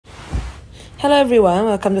Hello everyone,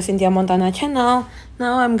 welcome to Cynthia Montana channel.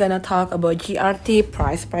 Now I'm gonna talk about GRT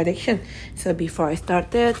price prediction. So before I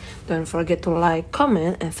started, don't forget to like,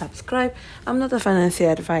 comment, and subscribe. I'm not a financial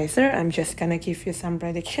advisor, I'm just gonna give you some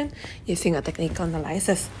prediction using a technical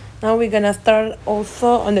analysis. Now we're gonna start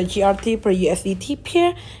also on the GRT per USDT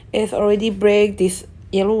pair. It's already break this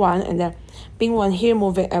yellow one and the pink one here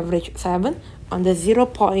moving average 7 on the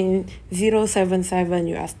 0.077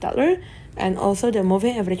 US dollar. And also the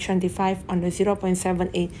moving average 25 on the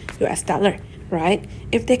 0.78 US dollar, right?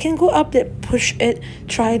 If they can go up, they push it,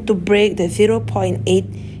 try to break the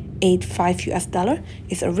 0.885 US dollar.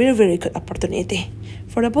 It's a very good opportunity.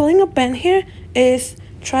 For the Bollinger Band here is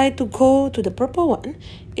try to go to the purple one.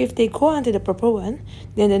 If they go onto the purple one,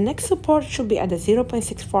 then the next support should be at the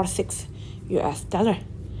 0.646 US dollar.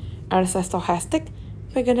 RSI stochastic,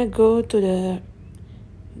 we're gonna go to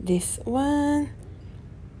this one.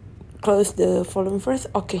 Close the volume first.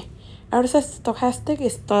 Okay, RSI stochastic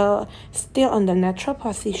is still on the natural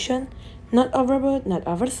position, not overbought, not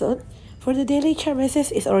oversold. For the daily chart basis,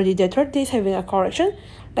 it's already the third day having a correction,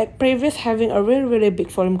 like previous having a really big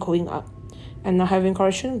volume going up, and now having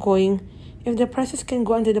correction going. If the prices can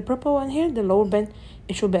go into the purple one here, the lower band,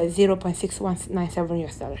 it should be at 0.6197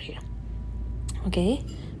 US dollar here. Okay,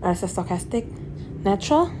 RSI stochastic,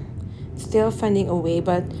 natural, still finding a way,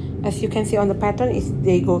 but as you can see on the pattern is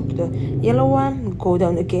they go to the yellow one, go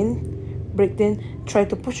down again, break, then try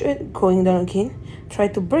to push it, going down again, try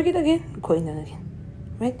to break it again, going down again,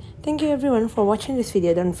 right? Thank you everyone for watching this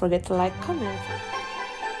video. Don't forget to like, comment.